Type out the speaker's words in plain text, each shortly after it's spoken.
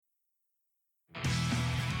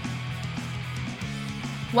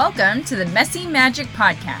Welcome to the Messy Magic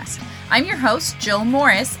Podcast. I'm your host, Jill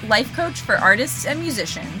Morris, life coach for artists and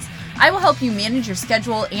musicians. I will help you manage your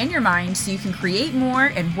schedule and your mind so you can create more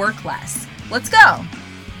and work less. Let's go!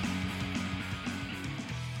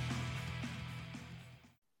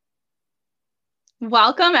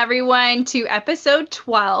 Welcome, everyone, to episode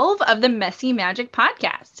 12 of the Messy Magic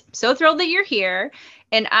Podcast. I'm so thrilled that you're here,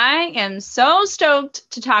 and I am so stoked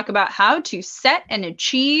to talk about how to set and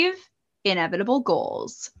achieve inevitable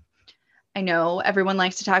goals. I know everyone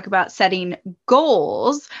likes to talk about setting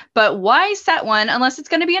goals, but why set one unless it's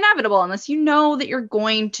going to be inevitable, unless you know that you're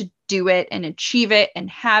going to do it and achieve it and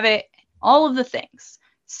have it, all of the things.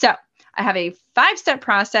 So I have a 5-step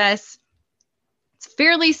process. It's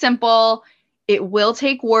fairly simple. It will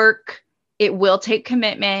take work. It will take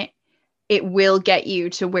commitment. It will get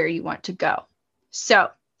you to where you want to go.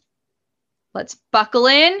 So let's buckle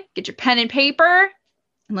in, get your pen and paper,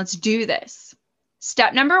 and let's do this.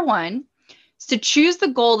 Step number 1 is to choose the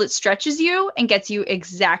goal that stretches you and gets you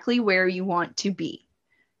exactly where you want to be.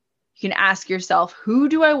 You can ask yourself, who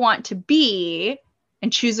do I want to be?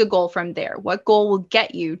 And choose a goal from there. What goal will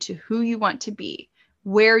get you to who you want to be,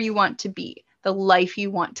 where you want to be, the life you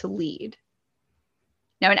want to lead?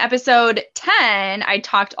 Now, in episode 10, I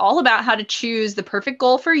talked all about how to choose the perfect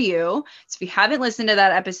goal for you. So if you haven't listened to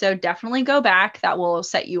that episode, definitely go back. That will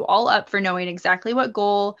set you all up for knowing exactly what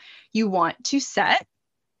goal you want to set.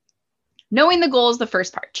 Knowing the goal is the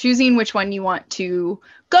first part, choosing which one you want to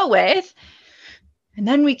go with. And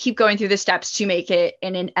then we keep going through the steps to make it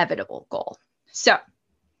an inevitable goal. So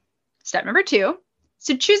step number 2 is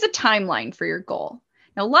to choose a timeline for your goal.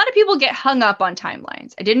 Now, a lot of people get hung up on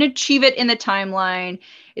timelines. I didn't achieve it in the timeline.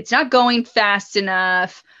 It's not going fast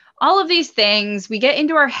enough. All of these things, we get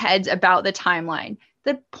into our heads about the timeline.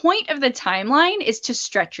 The point of the timeline is to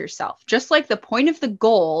stretch yourself, just like the point of the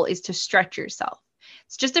goal is to stretch yourself.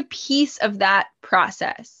 It's just a piece of that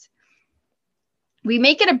process. We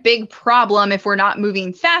make it a big problem if we're not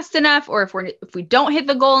moving fast enough or if we don't hit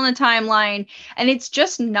the goal in the timeline, and it's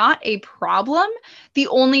just not a problem. The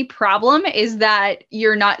only problem is that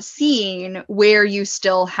you're not seeing where you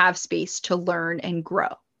still have space to learn and grow.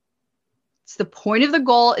 It's the point of the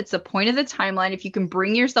goal. It's the point of the timeline. If you can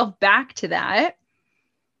bring yourself back to that,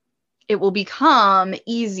 it will become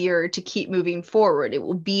easier to keep moving forward. It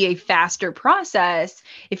will be a faster process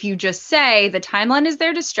if you just say the timeline is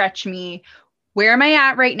there to stretch me. Where am I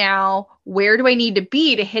at right now? Where do I need to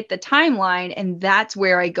be to hit the timeline? And that's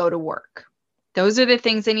where I go to work. Those are the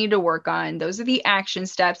things I need to work on. Those are the action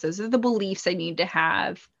steps. Those are the beliefs I need to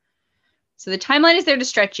have. So the timeline is there to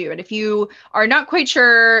stretch you. And if you are not quite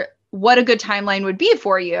sure what a good timeline would be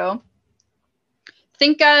for you,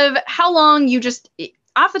 think of how long you just,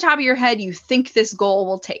 off the top of your head, you think this goal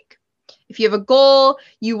will take. If you have a goal,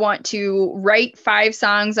 you want to write 5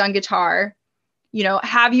 songs on guitar.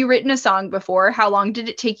 Have you written a song before? How long did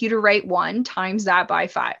it take you to write one? Times that by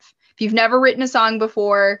 5. If you've never written a song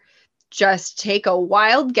before, just take a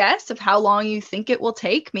wild guess of how long you think it will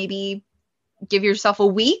take. Maybe give yourself a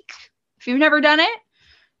week if you've never done it.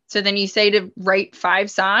 So then you say to write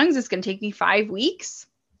 5 songs, it's going to take me 5 weeks.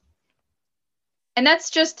 And that's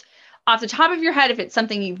just off the top of your head if it's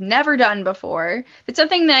something you've never done before. If it's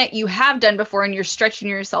something that you have done before and you're stretching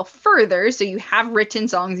yourself further, so you have written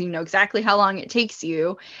songs, you know exactly how long it takes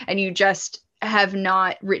you, and you just have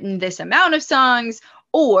not written this amount of songs,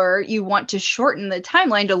 or you want to shorten the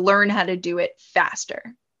timeline to learn how to do it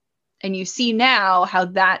faster. And you see now how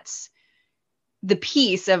that's the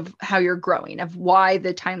piece of how you're growing, of why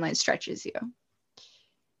the timeline stretches you.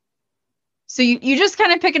 So you just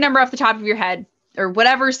kind of pick a number off the top of your head, or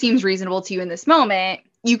whatever seems reasonable to you in this moment.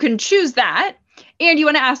 You can choose that. And you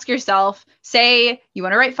want to ask yourself, say you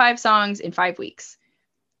want to write 5 songs in 5 weeks.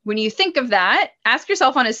 When you think of that, ask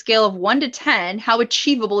yourself on a scale of 1 to 10, how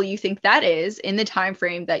achievable you think that is in the time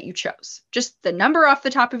frame that you chose. Just the number off the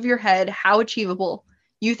top of your head, how achievable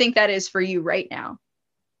you think that is for you right now.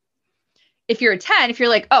 If you're a 10, if you're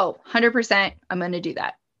like, 100%, I'm going to do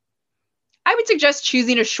that. I would suggest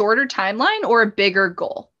choosing a shorter timeline or a bigger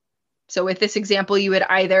goal. So with this example, you would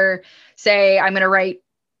either say, I'm going to write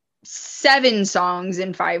 7 songs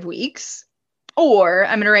in 5 weeks, or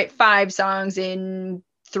I'm going to write 5 songs in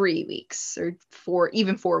 3 weeks, or 4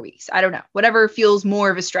 weeks. I don't know, whatever feels more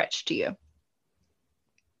of a stretch to you.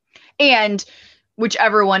 And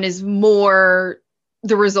whichever one is more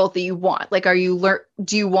the result that you want. Like,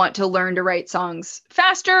 do you want to learn to write songs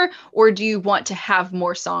faster, or do you want to have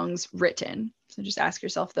more songs written? So just ask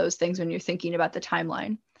yourself those things when you're thinking about the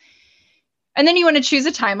timeline. And then you want to choose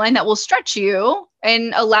a timeline that will stretch you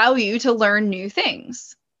and allow you to learn new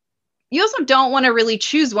things. You also don't want to really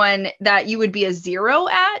choose one that you would be a 0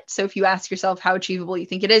 at. So if you ask yourself how achievable you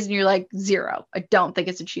think it is, and you're like 0, I don't think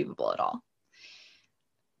it's achievable at all.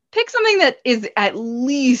 Pick something that is at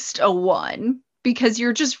least a 1, because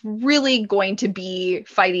you're just really going to be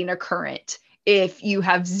fighting a current if you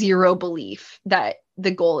have 0 belief that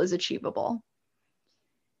the goal is achievable.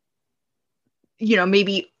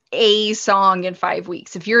 Maybe a song in 5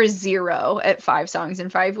 weeks. If you're a 0 at 5 songs in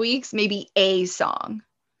 5 weeks, maybe a song.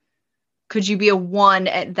 Could you be a 1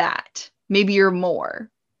 at that? Maybe you're more.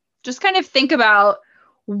 Just kind of think about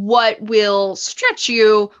what will stretch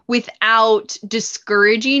you without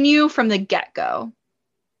discouraging you from the get-go.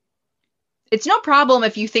 It's no problem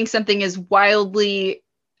if you think something is wildly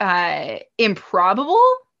improbable.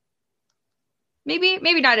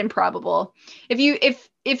 Maybe not improbable. If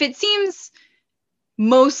it seems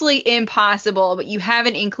mostly impossible, but you have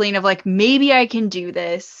an inkling of like, maybe I can do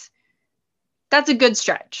this, that's a good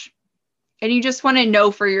stretch. And you just want to know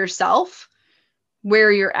for yourself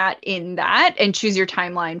where you're at in that and choose your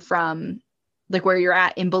timeline from like where you're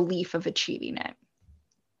at in belief of achieving it.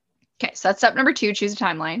 Okay, so that's step number 2, choose a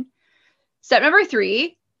timeline. Step number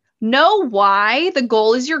 3, know why the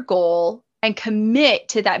goal is your goal and commit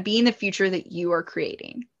to that being the future that you are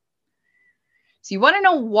creating. So you want to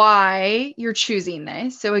know why you're choosing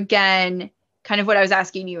this. So again, kind of what I was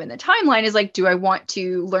asking you in the timeline is like, do I want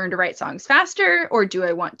to learn to write songs faster, or do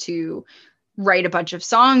I want to write a bunch of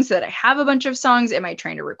songs so that I have a bunch of songs? Am I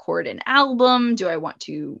trying to record an album? Do I want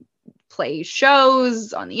to play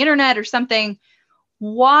shows on the internet or something?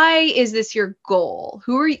 Why is this your goal?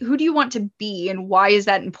 Who do you want to be, and why is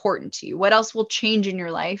that important to you? What else will change in your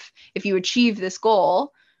life if you achieve this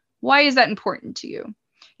goal? Why is that important to you?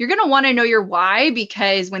 You're going to want to know your why,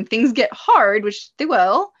 because when things get hard, which they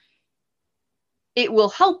will, it will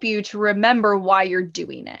help you to remember why you're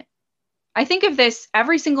doing it. I think of this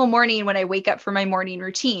every single morning when I wake up for my morning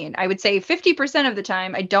routine. I would say 50% of the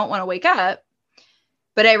time I don't want to wake up,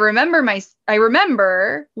 but I remember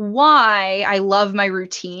why I love my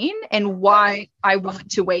routine and why I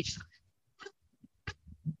want to wake up.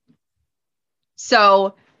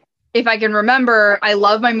 So if I can remember I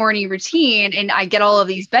love my morning routine and I get all of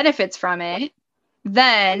these benefits from it,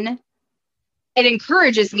 then it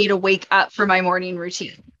encourages me to wake up for my morning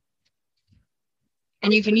routine.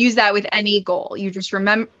 And you can use that with any goal. You just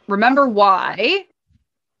remember why,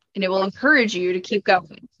 and it will encourage you to keep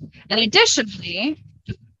going. And additionally,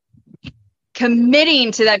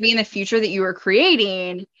 committing to that being the future that you are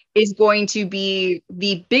creating is going to be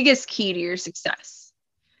the biggest key to your success.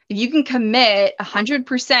 If you can commit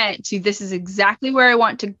 100% to this is exactly where I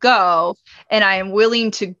want to go, and I am willing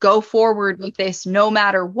to go forward with this no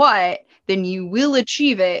matter what, then you will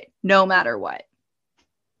achieve it no matter what.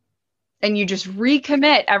 And you just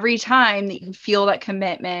recommit every time that you feel that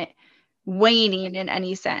commitment waning in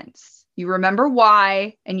any sense. You remember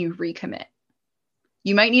why and you recommit.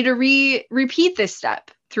 You might need to repeat this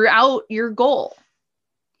step throughout your goal.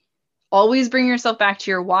 Always bring yourself back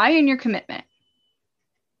to your why and your commitment.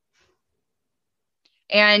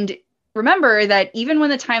 And remember that even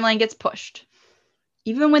when the timeline gets pushed,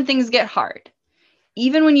 even when things get hard,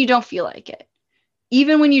 even when you don't feel like it,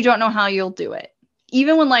 even when you don't know how you'll do it,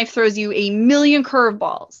 even when life throws you a million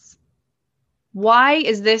curveballs, why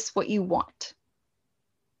is this what you want?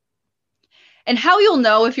 And how you'll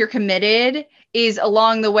know if you're committed is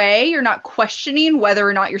along the way, you're not questioning whether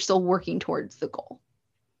or not you're still working towards the goal.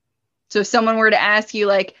 So if someone were to ask you,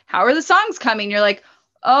 like, how are the songs coming? You're like,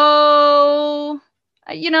 oh,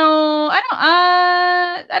 I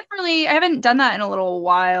haven't done that in a little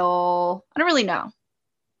while. I don't really know.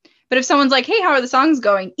 But if someone's like, hey, how are the songs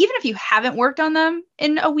going? Even if you haven't worked on them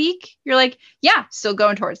in a week, you're like, yeah, still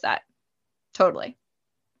going towards that. Totally.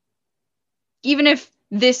 Even if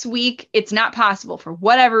this week it's not possible for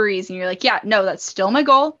whatever reason, you're like, yeah, no, that's still my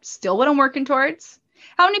goal, still what I'm working towards.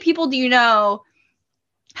 How many people do you know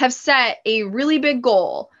have set a really big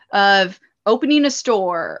goal of opening a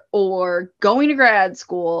store or going to grad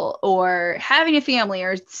school or having a family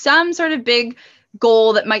or some sort of big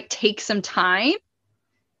goal that might take some time?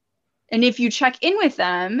 And if you check in with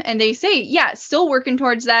them and they say, yeah, still working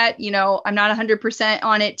towards that, I'm not 100%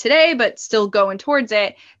 on it today, but still going towards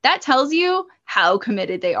it, that tells you how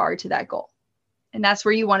committed they are to that goal. And that's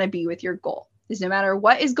where you want to be with your goal, is no matter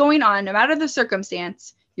what is going on, no matter the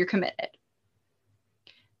circumstance, you're committed.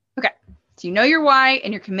 Okay, so you know your why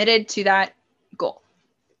and you're committed to that goal.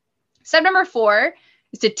 Step number 4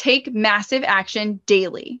 is to take massive action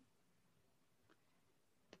daily.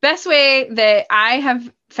 Best way that I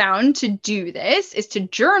have found to do this is to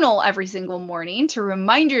journal every single morning to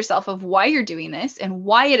remind yourself of why you're doing this and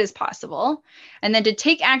why it is possible. And then to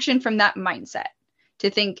take action from that mindset, to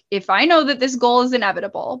think, if I know that this goal is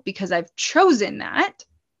inevitable because I've chosen that,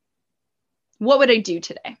 what would I do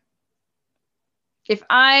today? If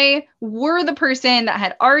I were the person that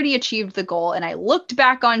had already achieved the goal and I looked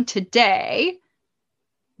back on today,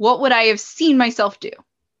 what would I have seen myself do?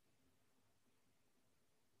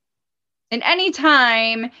 And any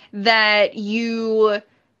time that you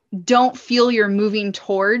don't feel you're moving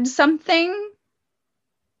towards something,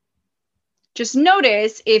 just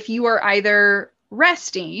notice if you are either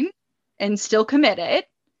resting and still committed,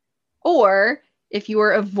 or if you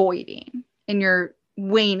are avoiding and you're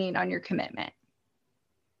waning on your commitment.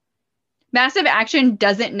 Massive action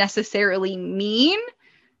doesn't necessarily mean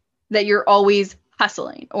that you're always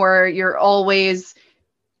hustling or you're always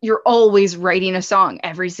writing a song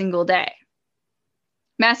every single day.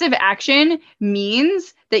 Massive action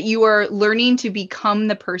means that you are learning to become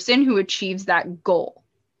the person who achieves that goal.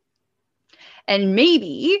 And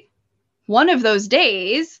maybe one of those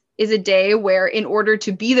days is a day where, in order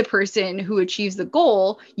to be the person who achieves the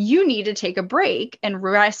goal, you need to take a break and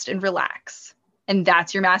rest and relax. And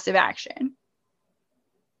that's your massive action.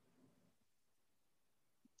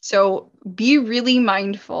 So be really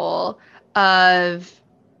mindful of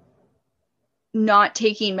not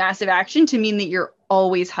taking massive action to mean that you're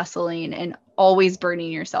always hustling and always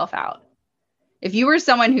burning yourself out. If you are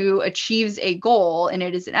someone who achieves a goal and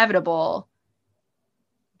it is inevitable,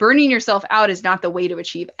 burning yourself out is not the way to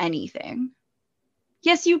achieve anything.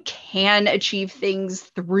 Yes, you can achieve things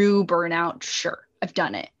through burnout. Sure, I've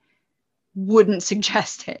done it. Wouldn't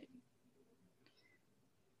suggest it.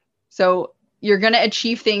 So you're going to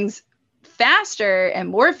achieve things faster and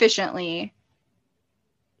more efficiently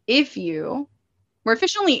and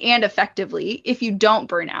effectively if you don't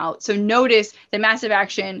burn out. So notice that massive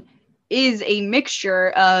action is a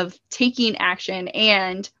mixture of taking action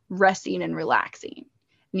and resting and relaxing.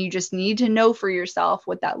 And you just need to know for yourself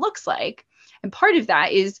what that looks like. And part of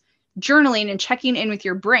that is journaling and checking in with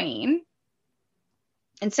your brain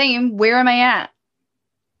and saying, where am I at?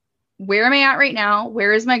 Where am I at right now?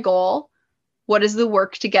 Where is my goal? What is the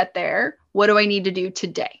work to get there? What do I need to do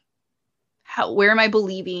today? Where am I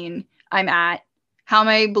believing I'm at? How am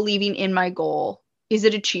I believing in my goal? Is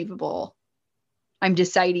it achievable? I'm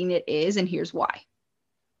deciding it is, and here's why.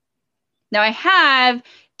 Now, I have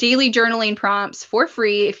daily journaling prompts for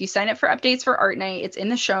free. If you sign up for updates for Art Night, it's in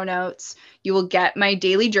the show notes. You will get my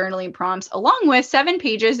daily journaling prompts along with 7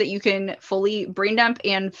 pages that you can fully brain dump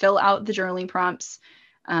and fill out the journaling prompts.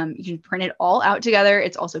 You can print it all out together.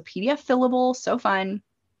 It's also PDF fillable, so fun.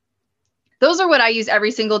 Those are what I use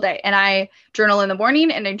every single day. And I journal in the morning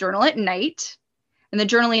and I journal at night. And the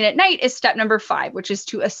journaling at night is step number 5, which is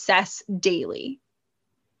to assess daily.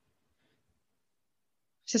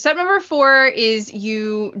 So step number 4 is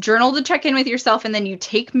you journal to check in with yourself, and then you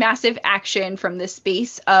take massive action from the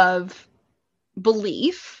space of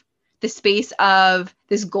belief, the space of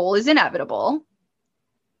this goal is inevitable.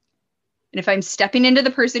 And if I'm stepping into the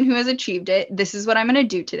person who has achieved it, this is what I'm going to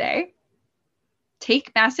do today.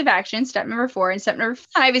 Take massive action, step number 4. And step number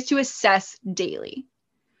 5 is to assess daily.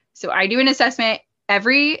 So I do an assessment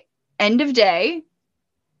every end of day.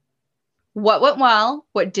 What went well?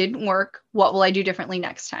 What didn't work? What will I do differently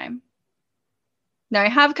next time? Now, I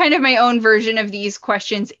have kind of my own version of these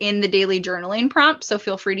questions in the daily journaling prompt, so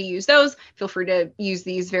feel free to use those. Feel free to use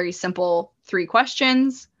these very simple 3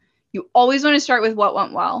 questions. You always want to start with what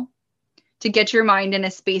went well to get your mind in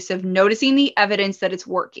a space of noticing the evidence that it's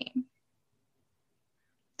working.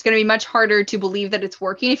 It's going to be much harder to believe that it's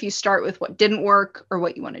working if you start with what didn't work or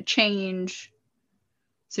what you want to change.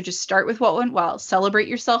 So just start with what went well. Celebrate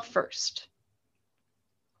yourself first.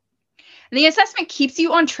 And the assessment keeps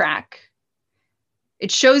you on track.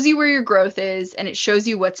 It shows you where your growth is, and it shows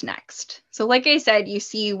you what's next. So like I said, you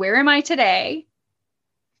see, where am I today?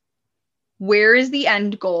 Where is the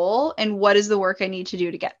end goal? And what is the work I need to do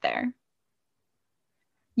to get there?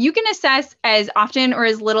 You can assess as often or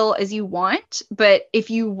as little as you want, but if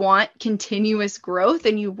you want continuous growth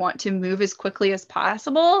and you want to move as quickly as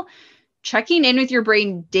possible, checking in with your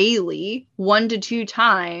brain daily, 1 to 2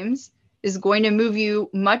 times, is going to move you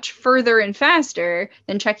much further and faster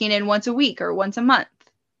than checking in once a week or once a month.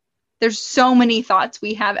 There's so many thoughts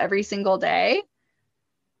we have every single day.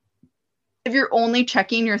 If you're only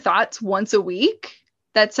checking your thoughts once a week,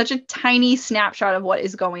 that's such a tiny snapshot of what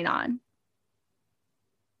is going on.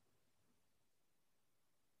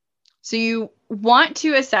 So you want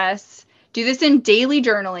to assess Do this in daily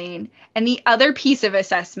journaling. And the other piece of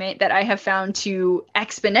assessment that I have found to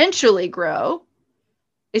exponentially grow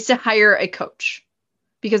is to hire a coach,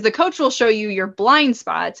 because the coach will show you your blind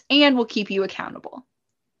spots and will keep you accountable.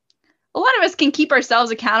 A lot of us can keep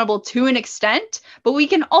ourselves accountable to an extent, but we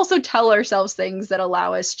can also tell ourselves things that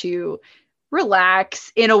allow us to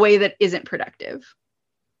relax in a way that isn't productive.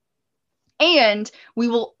 And we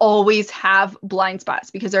will always have blind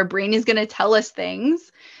spots because our brain is going to tell us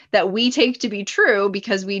things that we take to be true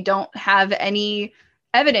because we don't have any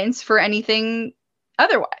evidence for anything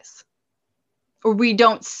otherwise, or we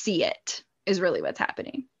don't see it, is really what's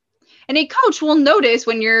happening. And a coach will notice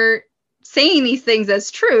when you're saying these things as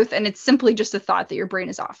truth and it's simply just a thought that your brain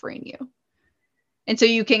is offering you. And so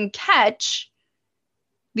you can catch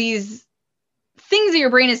these things that your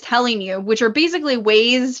brain is telling you, which are basically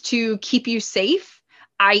ways to keep you safe,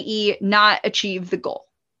 i.e. not achieve the goal.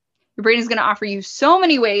 Your brain is going to offer you so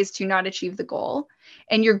many ways to not achieve the goal,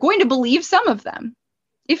 and you're going to believe some of them,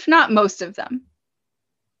 if not most of them.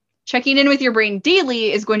 Checking in with your brain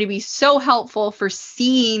daily is going to be so helpful for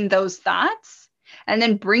seeing those thoughts, and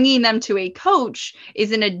then bringing them to a coach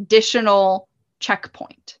is an additional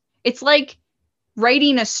checkpoint. It's like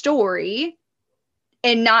writing a story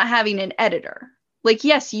and not having an editor. Like,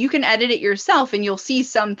 yes, you can edit it yourself and you'll see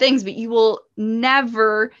some things, but you will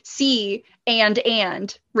never see and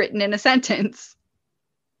written in a sentence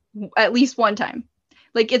at least one time.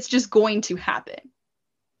 Like, it's just going to happen.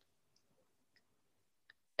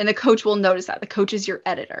 And the coach will notice that. The coach is your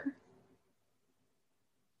editor.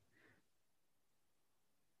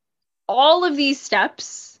 All of these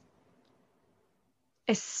steps,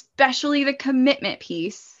 especially the commitment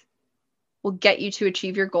piece, will get you to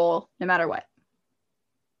achieve your goal no matter what.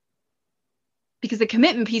 Because the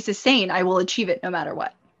commitment piece is saying, I will achieve it no matter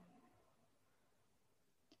what.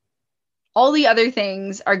 All the other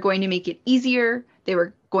things are going to make it easier. They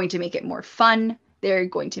were going to make it more fun. They're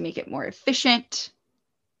going to make it more efficient.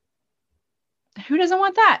 Who doesn't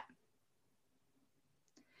want that?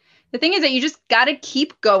 The thing is that you just got to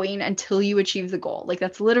keep going until you achieve the goal. Like,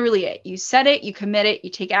 that's literally it. You set it, you commit it, you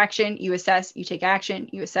take action, you assess, you take action,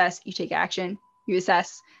 you assess, you take action, you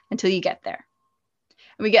assess until you get there.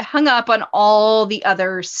 And we get hung up on all the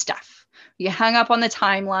other stuff. We get hung up on the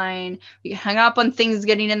timeline. We get hung up on things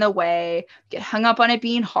getting in the way. We get hung up on it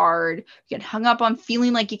being hard. We get hung up on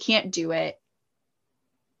feeling like you can't do it.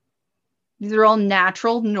 These are all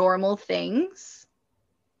natural, normal things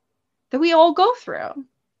that we all go through.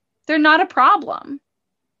 They're not a problem.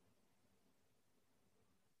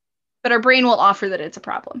 But our brain will offer that it's a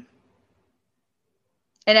problem.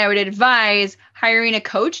 And I would advise hiring a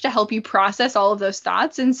coach to help you process all of those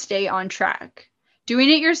thoughts and stay on track. Doing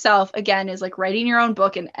it yourself, again, is like writing your own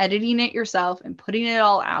book and editing it yourself and putting it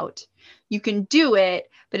all out. You can do it,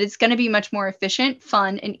 but it's going to be much more efficient,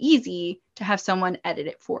 fun, and easy to have someone edit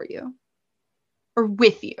it for you or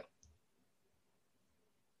with you.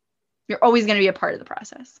 You're always going to be a part of the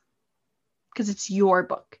process because it's your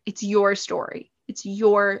book. It's your story. It's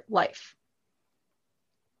your life.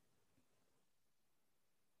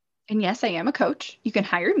 And yes, I am a coach. You can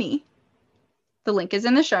hire me. The link is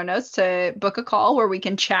in the show notes to book a call where we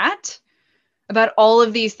can chat about all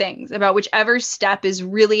of these things, about whichever step is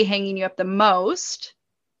really hanging you up the most,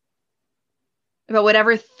 about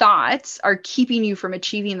whatever thoughts are keeping you from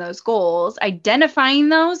achieving those goals. Identifying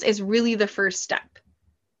those is really the first step.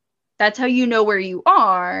 That's how you know where you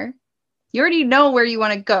are. You already know where you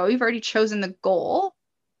want to go. You've already chosen the goal.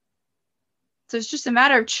 So it's just a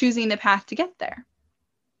matter of choosing the path to get there.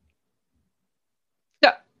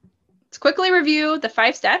 So let's quickly review the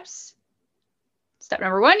 5 steps. Step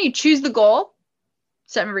number 1, you choose the goal.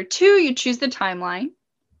 Step number 2, you choose the timeline.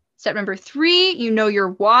 Step number 3, you know your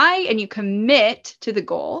why and you commit to the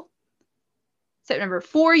goal. Step number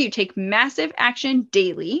 4, you take massive action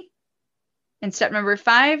daily. And step number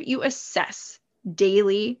 5, you assess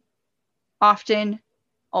daily, often,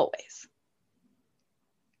 always.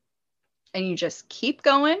 And you just keep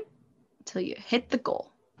going until you hit the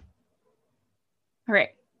goal. All right.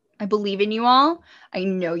 I believe in you all. I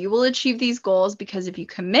know you will achieve these goals because if you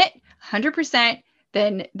commit 100%,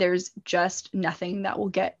 then there's just nothing that will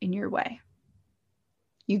get in your way.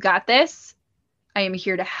 You got this. I am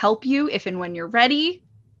here to help you if and when you're ready.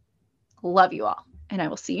 Love you all. And I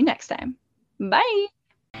will see you next time. Bye.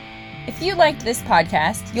 If you liked this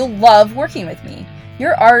podcast, you'll love working with me.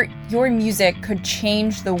 Your art, your music could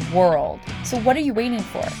change the world. So what are you waiting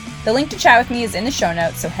for? The link to chat with me is in the show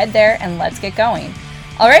notes, so head there and let's get going.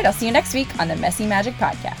 All right, I'll see you next week on the Messy Magic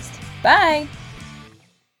Podcast. Bye.